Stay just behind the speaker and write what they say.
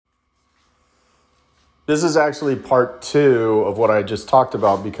This is actually part 2 of what I just talked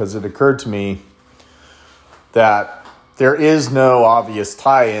about because it occurred to me that there is no obvious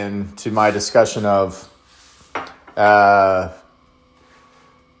tie-in to my discussion of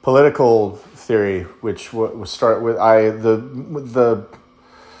political theory, which will start with the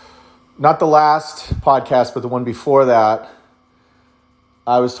not the last podcast, but the one before that.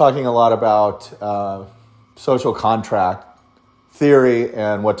 I was talking a lot about social contract theory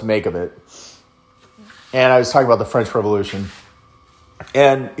and what to make of it. And I was talking about the French Revolution.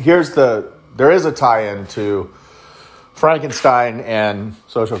 And there is a tie-in to Frankenstein and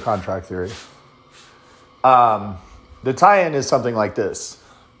social contract theory. The tie-in is something like this.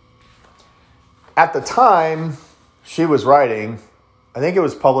 At the time she was writing, I think it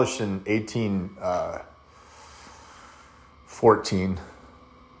was published in 1814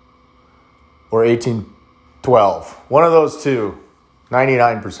 or 1812. One of those two,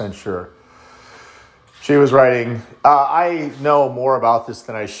 99% sure. She was writing, I know more about this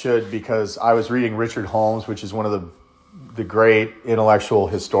than I should because I was reading Richard Holmes, which is one of the great intellectual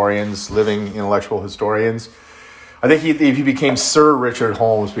historians, living intellectual historians. I think he became Sir Richard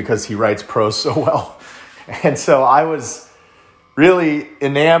Holmes because he writes prose so well. And so I was really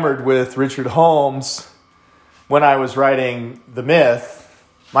enamored with Richard Holmes when I was writing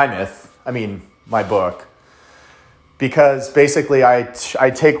my book. Because basically I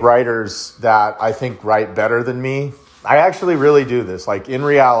take writers that I think write better than me. I actually really do this. Like in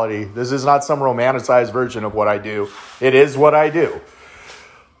reality, this is not some romanticized version of what I do. It is what I do.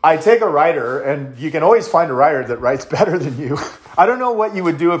 I take a writer, and you can always find a writer that writes better than you. I don't know what you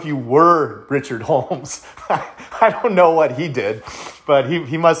would do if you were Richard Holmes. I don't know what he did, but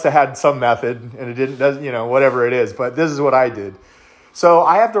he must have had some method, and it doesn't, whatever it is. But this is what I did. So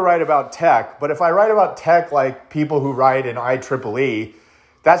I have to write about tech, but if I write about tech like people who write in IEEE,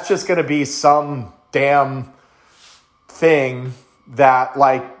 that's just going to be some damn thing that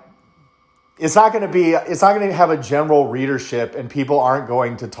it's not going to have a general readership, and people aren't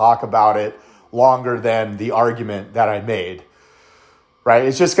going to talk about it longer than the argument that I made. Right?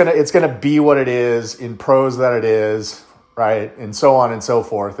 It's going to be what it is in prose that it is, right? And so on and so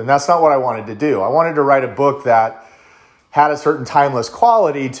forth. And that's not what I wanted to do. I wanted to write a book that had a certain timeless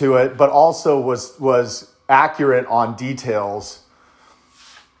quality to it, but also was accurate on details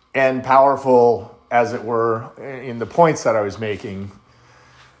and powerful, as it were, in the points that I was making.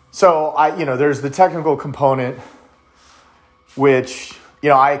 So there's the technical component, which,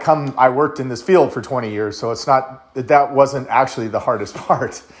 I worked in this field for 20 years, so it's not that wasn't actually the hardest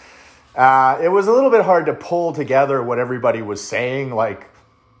part. It was a little bit hard to pull together what everybody was saying, like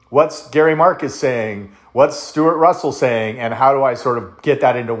what's Gary Marcus saying, what's Stuart Russell saying, and how do I sort of get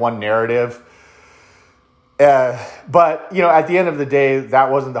that into one narrative? But at the end of the day,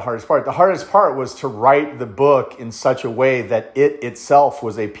 that wasn't the hardest part. The hardest part was to write the book in such a way that it itself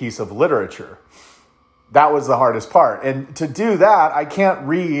was a piece of literature. That was the hardest part. And to do that, I can't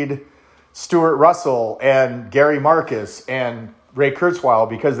read Stuart Russell and Gary Marcus and Ray Kurzweil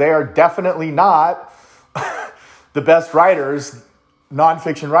because they are definitely not the best writers,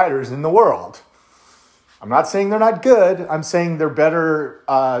 nonfiction writers in the world. I'm not saying they're not good. I'm saying they're better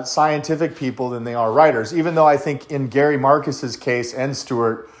scientific people than they are writers, even though I think in Gary Marcus's case and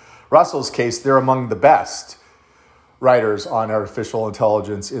Stuart Russell's case, they're among the best writers on artificial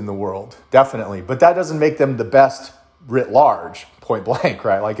intelligence in the world, definitely. But that doesn't make them the best writ large, point blank,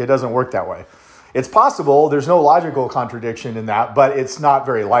 right? Like it doesn't work that way. It's possible, there's no logical contradiction in that, but it's not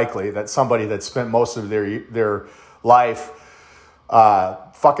very likely that somebody that spent most of their life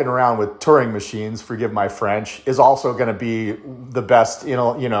fucking around with Turing machines, forgive my French, is also going to be the best,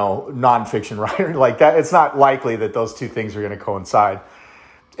 nonfiction writer like that. It's not likely that those two things are going to coincide.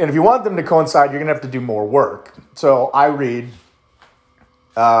 And if you want them to coincide, you're going to have to do more work. So I read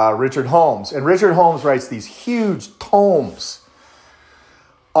Richard Holmes, and Richard Holmes writes these huge tomes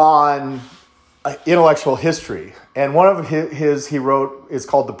on intellectual history. And one of his he wrote is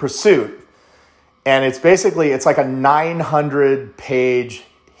called The Pursuit. And it's like a 900-page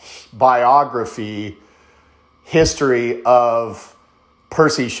biography history of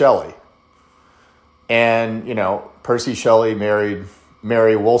Percy Shelley. And, Percy Shelley married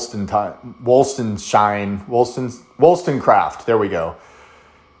Mary Wollstonecraft. There we go.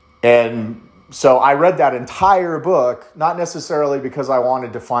 And so I read that entire book, not necessarily because I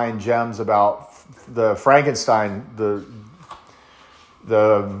wanted to find gems about the Frankenstein, the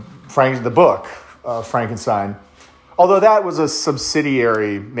book Frankenstein. Although that was a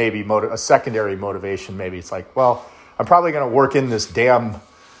subsidiary, maybe a secondary motivation. Maybe it's like, well, I'm probably going to work in this damn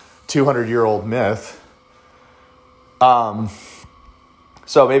 200-year-old myth.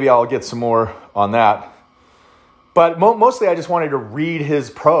 So maybe I'll get some more on that. But mostly I just wanted to read his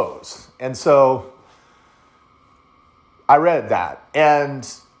prose. And so I read that. And,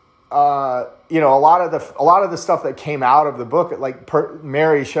 a lot of the stuff that came out of the book, like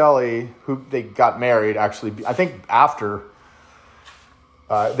Mary Shelley, who they got married, actually, I think after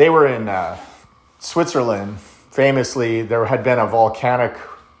they were in Switzerland. Famously, there had been a volcanic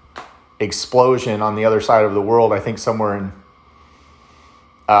explosion on the other side of the world, I think somewhere in,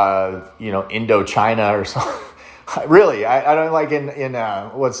 Indochina or something. Really, I don't like in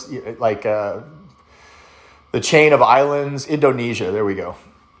what's like the chain of islands, Indonesia. There we go.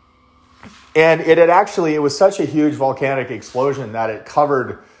 And it was such a huge volcanic explosion that it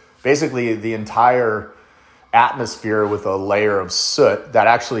covered basically the entire atmosphere with a layer of soot that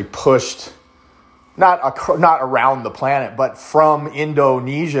actually pushed not around the planet, but from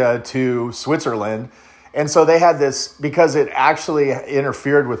Indonesia to Switzerland. And so they had this, because it actually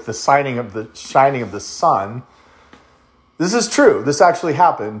interfered with the shining of the sun. This is true. This actually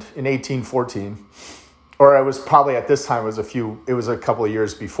happened in 1814. Or it was probably at this time, it was a couple of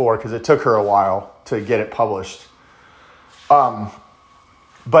years before, because it took her a while to get it published.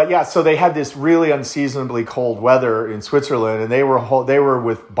 But yeah, so they had this really unseasonably cold weather in Switzerland, and they were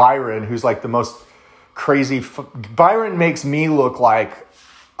with Byron, who's like the most crazy. Byron makes me look like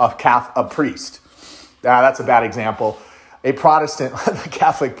a priest. That's a bad example. A Protestant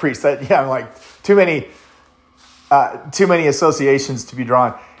Catholic priest. Like too many associations to be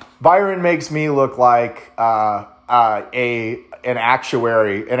drawn. Byron makes me look like an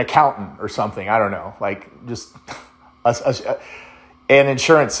actuary, an accountant or something. I don't know, like just an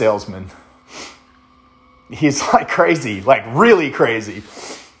insurance salesman. He's like crazy, like really crazy.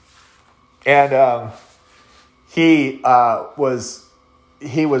 And he was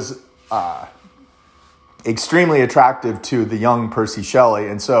extremely attractive to the young Percy Shelley,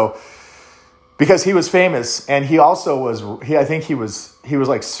 and so because he was famous, and he also was, I think he was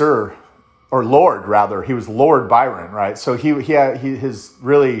like Sir or Lord rather. He was Lord Byron, right? So he his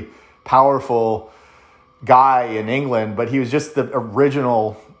really powerful guy in England, but he was just the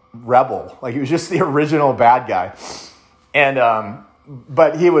original rebel. Like he was just the original bad guy. And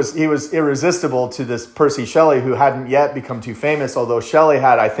but he was irresistible to this Percy Shelley, who hadn't yet become too famous, although Shelley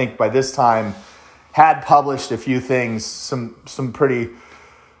had, I think by this time, had published a few things, some pretty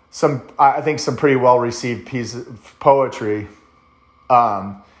well received pieces of poetry.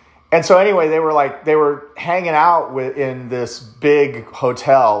 And so anyway, they were hanging out in this big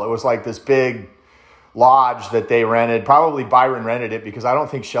hotel. It was like this big lodge that they rented. Probably Byron rented it, because I don't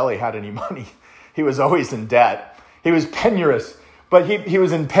think Shelley had any money. He was always in debt. He was penurious, but he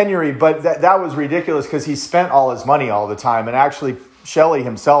was in penury. But that was ridiculous, because he spent all his money all the time. And actually, Shelley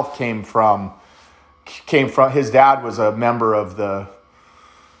himself came from his dad was a member of the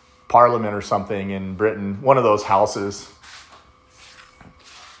Parliament or something in Britain, one of those houses.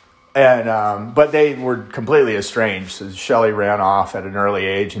 And but they were completely estranged. So Shelley ran off at an early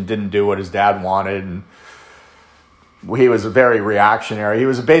age and didn't do what his dad wanted, and he was very reactionary. He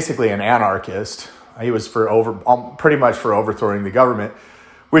was basically an anarchist. He was pretty much for overthrowing the government,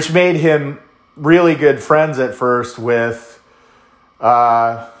 which made him really good friends at first with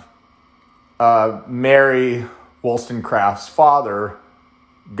Mary Wollstonecraft's father,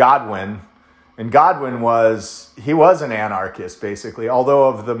 Godwin. And Godwin was an anarchist, basically,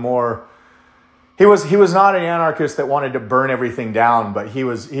 although he was not an anarchist that wanted to burn everything down, but he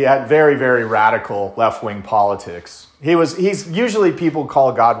had very, very radical left-wing politics. He's usually people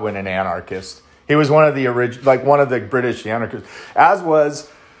call Godwin an anarchist. He was one of the British anarchists, as was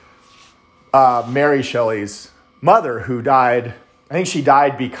Mary Shelley's mother, who died. I think she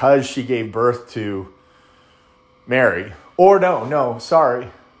died because she gave birth to Mary. Or no, sorry.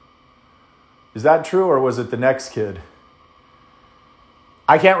 Is that true, or was it the next kid?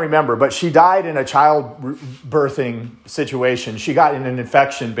 I can't remember, but she died in a childbirthing situation. She got in an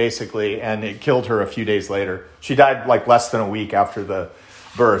infection, basically, and it killed her a few days later. She died like less than a week after the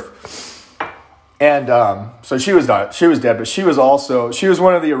birth. And so she was dead, but she was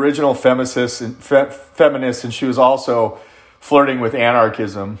one of the original feminists, and she was also flirting with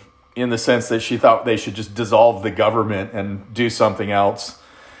anarchism in the sense that she thought they should just dissolve the government and do something else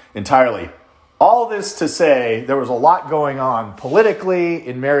entirely. All this to say, there was a lot going on politically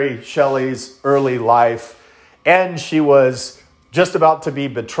in Mary Shelley's early life, and she was just about to be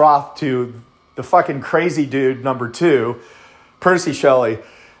betrothed to the fucking crazy dude, number 2, Percy Shelley.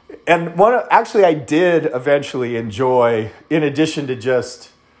 And I did eventually enjoy, in addition to just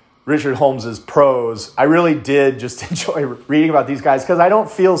Richard Holmes's prose, I really did just enjoy reading about these guys, because I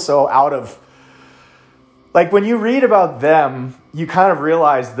don't feel so out of like when you read about them, you kind of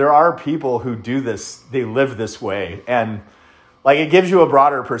realize there are people who do this, they live this way. And like, it gives you a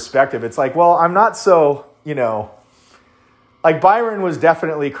broader perspective. It's like, well, I'm not so, like Byron was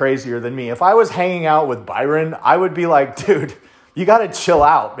definitely crazier than me. If I was hanging out with Byron, I would be like, dude, you got to chill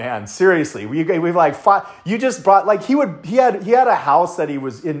out, man. Seriously. We've like you just brought, like he had a house that he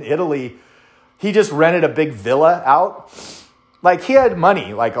was in Italy. He just rented a big villa out. Like he had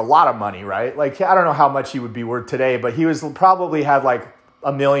money, like a lot of money, right? Like, I don't know how much he would be worth today, but he was probably had like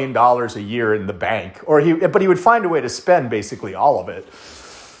 $1 million a year in the bank, but he would find a way to spend basically all of it.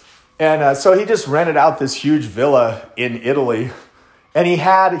 And so he just rented out this huge villa in Italy, and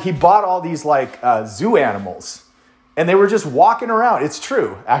he bought all these like zoo animals, and they were just walking around. It's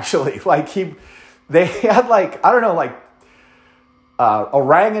true, actually. Like they had like, I don't know, like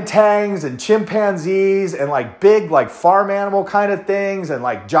orangutans and chimpanzees and like big like farm animal kind of things and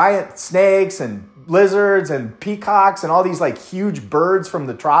like giant snakes and lizards and peacocks and all these like huge birds from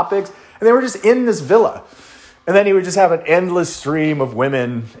the tropics. And they were just in this villa. And then he would just have an endless stream of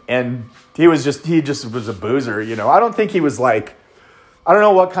women, and he just was a boozer, I don't think he was like, I don't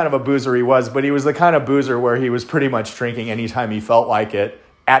know what kind of a boozer he was, but he was the kind of boozer where he was pretty much drinking anytime he felt like it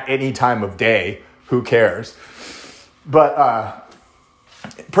at any time of day. Who cares? But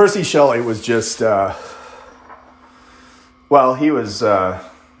Percy Shelley was just, he was,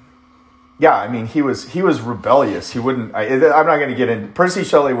 he was rebellious. He wouldn't, I'm not going to get in. Percy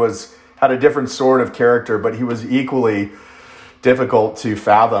Shelley had a different sort of character, but he was equally difficult to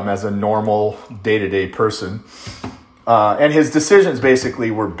fathom as a normal day-to-day person. And his decisions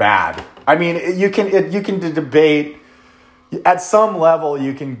basically were bad. I mean, you can debate at some level.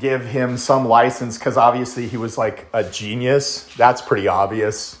 You can give him some license because obviously he was like a genius. That's pretty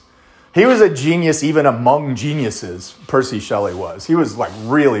obvious. He was a genius even among geniuses. Percy Shelley was. He was like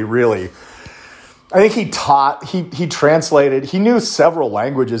really, really. I think he translated. He knew several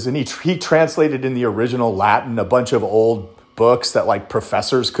languages, and he translated in the original Latin a bunch of old books that like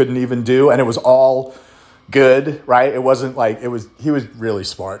professors couldn't even do, and it was all good, right? It wasn't like he was really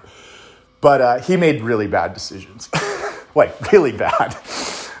smart, but he made really bad decisions, like really bad.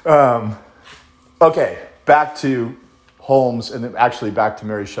 Okay, back to Holmes, and then actually back to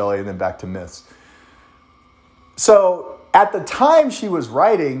Mary Shelley, and then back to myths. So at the time she was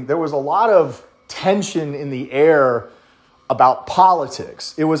writing, there was a lot of tension in the air about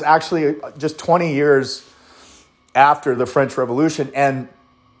politics. It was actually just 20 years after the French Revolution, and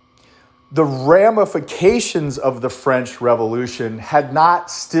the ramifications of the French Revolution had not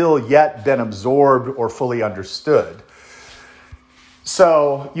still yet been absorbed or fully understood.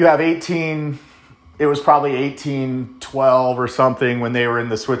 So you have it was probably 1812 or something when they were in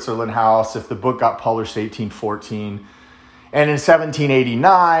the Switzerland house, if the book got published 1814. And in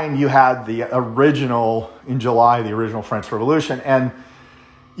 1789, you had in July, the original French Revolution. And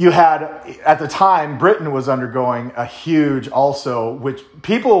you had, at the time, Britain was undergoing a huge also, which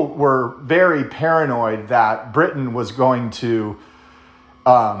people were very paranoid that Britain was going to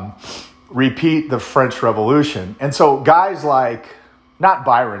repeat the French Revolution. And so guys like, not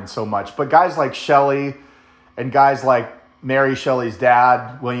Byron so much, but guys like Shelley and guys like Mary Shelley's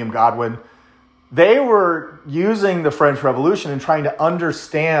dad, William Godwin, they were using the French Revolution and trying to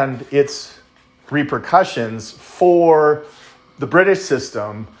understand its repercussions for the British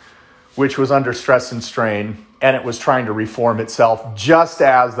system, which was under stress and strain, and it was trying to reform itself, just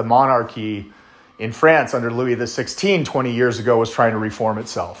as the monarchy in France under Louis XVI 20 years ago was trying to reform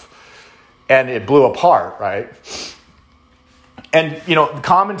itself. And it blew apart, right? And,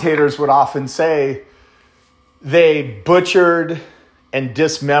 commentators would often say they butchered and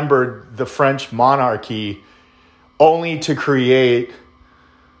dismembered the French monarchy only to create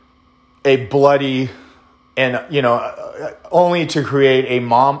a bloody and, only to create a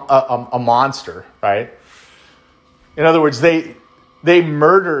monster, right? In other words, they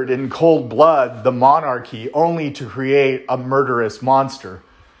murdered in cold blood the monarchy only to create a murderous monster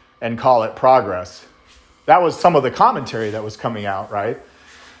and call it progress. That was some of the commentary that was coming out, right?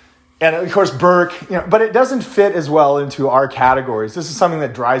 And of course, Burke, but it doesn't fit as well into our categories. This is something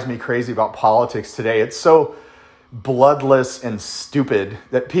that drives me crazy about politics today. It's so bloodless and stupid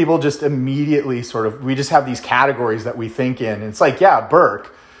that people just immediately we just have these categories that we think in. And it's like, yeah,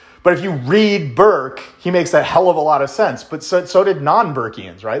 Burke. But if you read Burke, he makes a hell of a lot of sense. But so did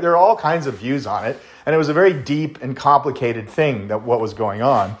non-Burkeans, right? There are all kinds of views on it. And it was a very deep and complicated thing what was going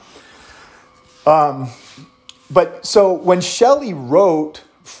on. But so when Shelley wrote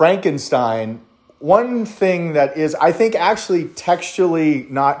Frankenstein, one thing that is, I think, actually textually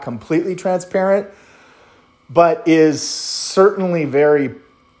not completely transparent, but is certainly very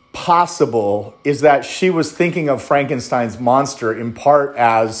possible is that she was thinking of Frankenstein's monster in part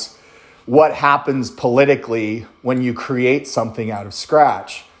as what happens politically when you create something out of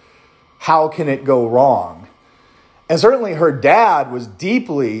scratch. How can it go wrong? And certainly her dad was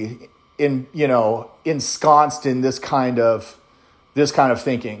deeply ensconced in this kind of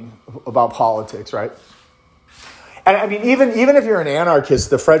thinking about politics, right? And I mean, even if you're an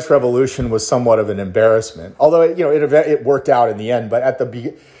anarchist, the French Revolution was somewhat of an embarrassment. Although it worked out in the end, but at the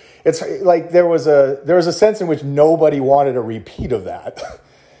beginning, it's like there was a sense in which nobody wanted a repeat of that,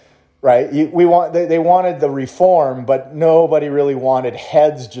 right? They wanted the reform, but nobody really wanted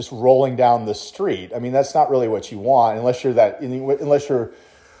heads just rolling down the street. I mean, that's not really what you want unless you're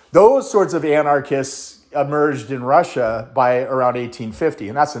those sorts of anarchists emerged in Russia by around 1850,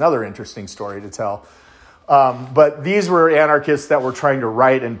 and that's another interesting story to tell. But these were anarchists that were trying to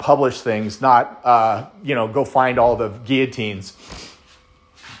write and publish things, not go find all the guillotines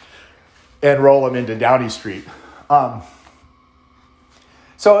and roll them into Downing Street.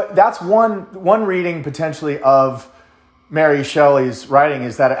 So that's one reading potentially of Mary Shelley's writing,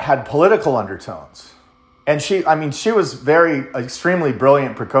 is that it had political undertones. And she was extremely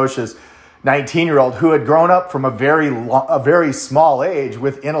brilliant, precocious 19-year-old who had grown up from a very small age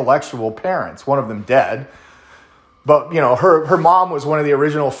with intellectual parents, one of them dead. But, her mom was one of the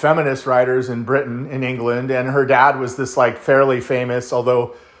original feminist writers in Britain, in England, and her dad was this fairly famous,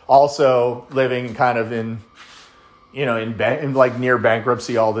 although also living kind of in near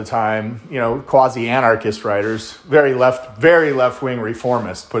bankruptcy all the time, quasi-anarchist writers, very left-wing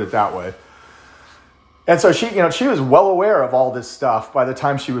reformist, put it that way. And so she was well aware of all this stuff by the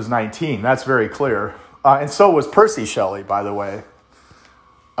time she was 19. That's very clear. And so was Percy Shelley, by the way.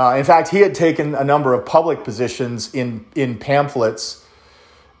 In fact, he had taken a number of public positions in pamphlets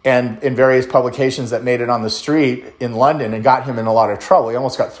and in various publications that made it on the street in London and got him in a lot of trouble. He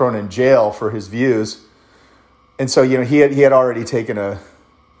almost got thrown in jail for his views. And so, he had already taken a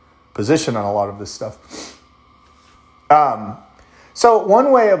position on a lot of this stuff. So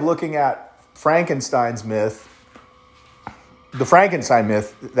one way of looking at Frankenstein's myth, the Frankenstein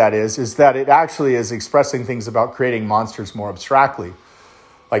myth, that is that it actually is expressing things about creating monsters more abstractly,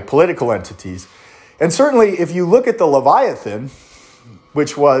 like political entities. And certainly, if you look at the Leviathan,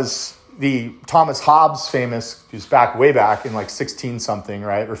 which was the Thomas Hobbes famous, who's way back in 16-something,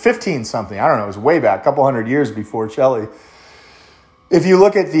 right? Or 15-something, I don't know, it was way back, a couple hundred years before Shelley. If you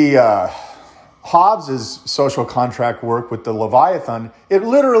look at the Hobbes's social contract work with the Leviathan, it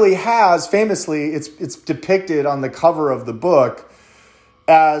literally has, famously, it's depicted on the cover of the book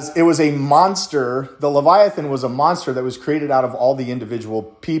as it was a monster. The Leviathan was a monster that was created out of all the individual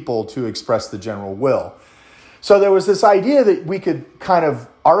people to express the general will. So there was this idea that we could kind of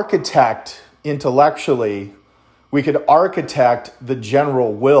architect intellectually, we could architect the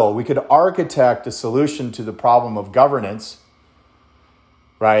general will, we could architect a solution to the problem of governance,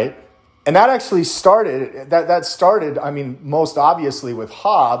 right? And that actually started, most obviously with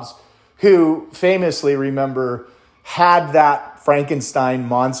Hobbes, who famously, remember, had that Frankenstein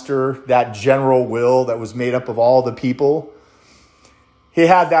monster, that general will that was made up of all the people. He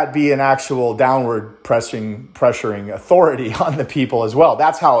had that be an actual downward pressuring authority on the people as well.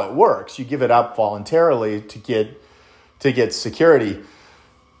 That's how it works. You give it up voluntarily to get security.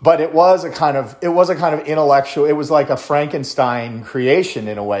 But it was a kind of intellectual, it was like a Frankenstein creation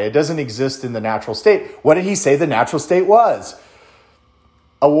in a way. It doesn't exist in the natural state. What did he say the natural state was?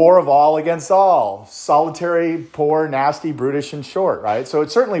 A war of all against all. Solitary, poor, nasty, brutish, and short, right? So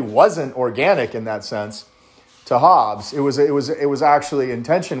it certainly wasn't organic in that sense to Hobbes. It was actually in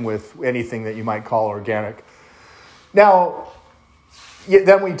tension with anything that you might call organic. Now,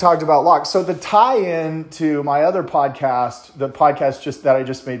 then we talked about Locke. So the tie-in to my other podcast, the podcast that I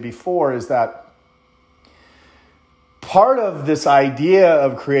just made before, is that part of this idea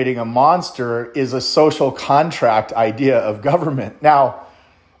of creating a monster is a social contract idea of government. Now,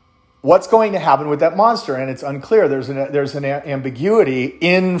 what's going to happen with that monster? And it's unclear. There's an ambiguity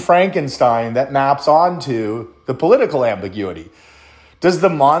in Frankenstein that maps onto the political ambiguity. Does the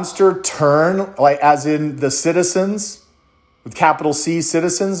monster turn, as in the citizens, with capital C,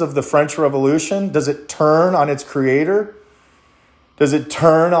 citizens of the French Revolution? Does it turn on its creator? Does it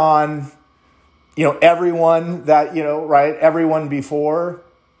turn on, everyone that, everyone before?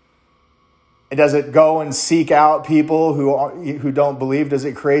 And does it go and seek out people who don't believe? Does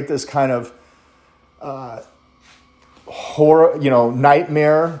it create this kind of horror,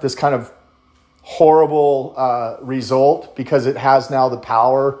 nightmare, this kind of horrible result because it has now the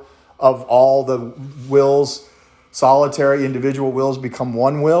power of all the wills, solitary individual wills become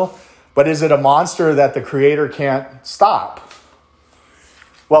one will? But is it a monster that the creator can't stop?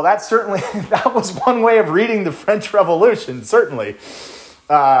 Well, that's certainly, that was one way of reading the French Revolution, certainly.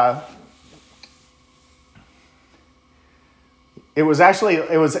 It was actually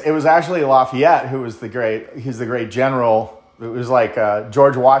Lafayette who was the great general. It was like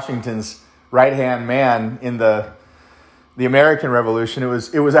George Washington's right-hand man in the American Revolution. It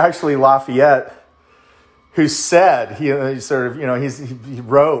was actually Lafayette who said, he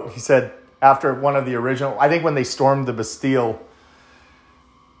said after one of the original, I think when they stormed the Bastille,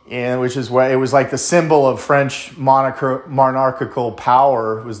 and which is where it was like the symbol of French monarchical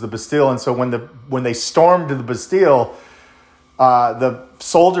power was the Bastille. And so when they stormed the Bastille, the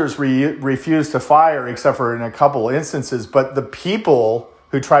soldiers refused to fire except for in a couple instances, but the people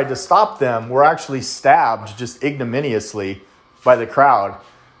who tried to stop them were actually stabbed just ignominiously by the crowd.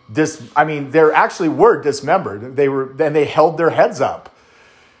 They actually were dismembered. They held their heads up.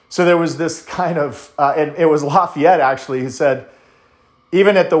 So there was this kind of, and it was Lafayette actually who said,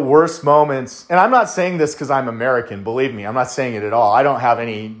 even at the worst moments, and I'm not saying this because I'm American, believe me, I'm not saying it at all. I don't have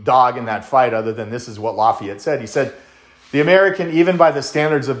any dog in that fight other than this is what Lafayette said. He said, the American, even by the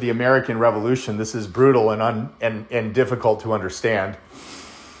standards of the American Revolution, this is brutal and difficult to understand.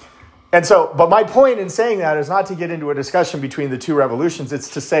 And so, but my point in saying that is not to get into a discussion between the two revolutions. It's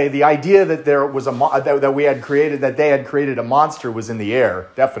to say the idea that there was that they had created a monster was in the air,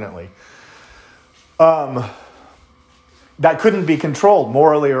 definitely. That couldn't be controlled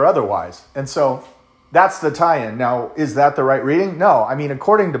morally or otherwise. And so that's the tie-in. Now, is that the right reading? No. I mean,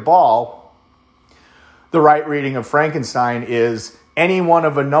 according to Ball, the right reading of Frankenstein is any one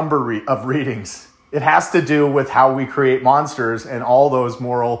of a number of readings. It has to do with how we create monsters and all those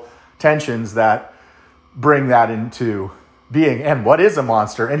moral tensions that bring that into being. And what is a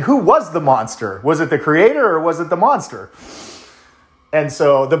monster? And who was the monster? Was it the creator or was it the monster? And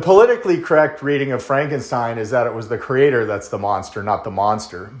so the politically correct reading of Frankenstein is that it was the creator that's the monster, not the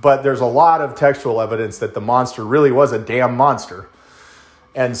monster. But there's a lot of textual evidence that the monster really was a damn monster.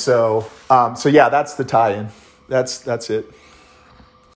 And so yeah, that's the tie-in. That's it.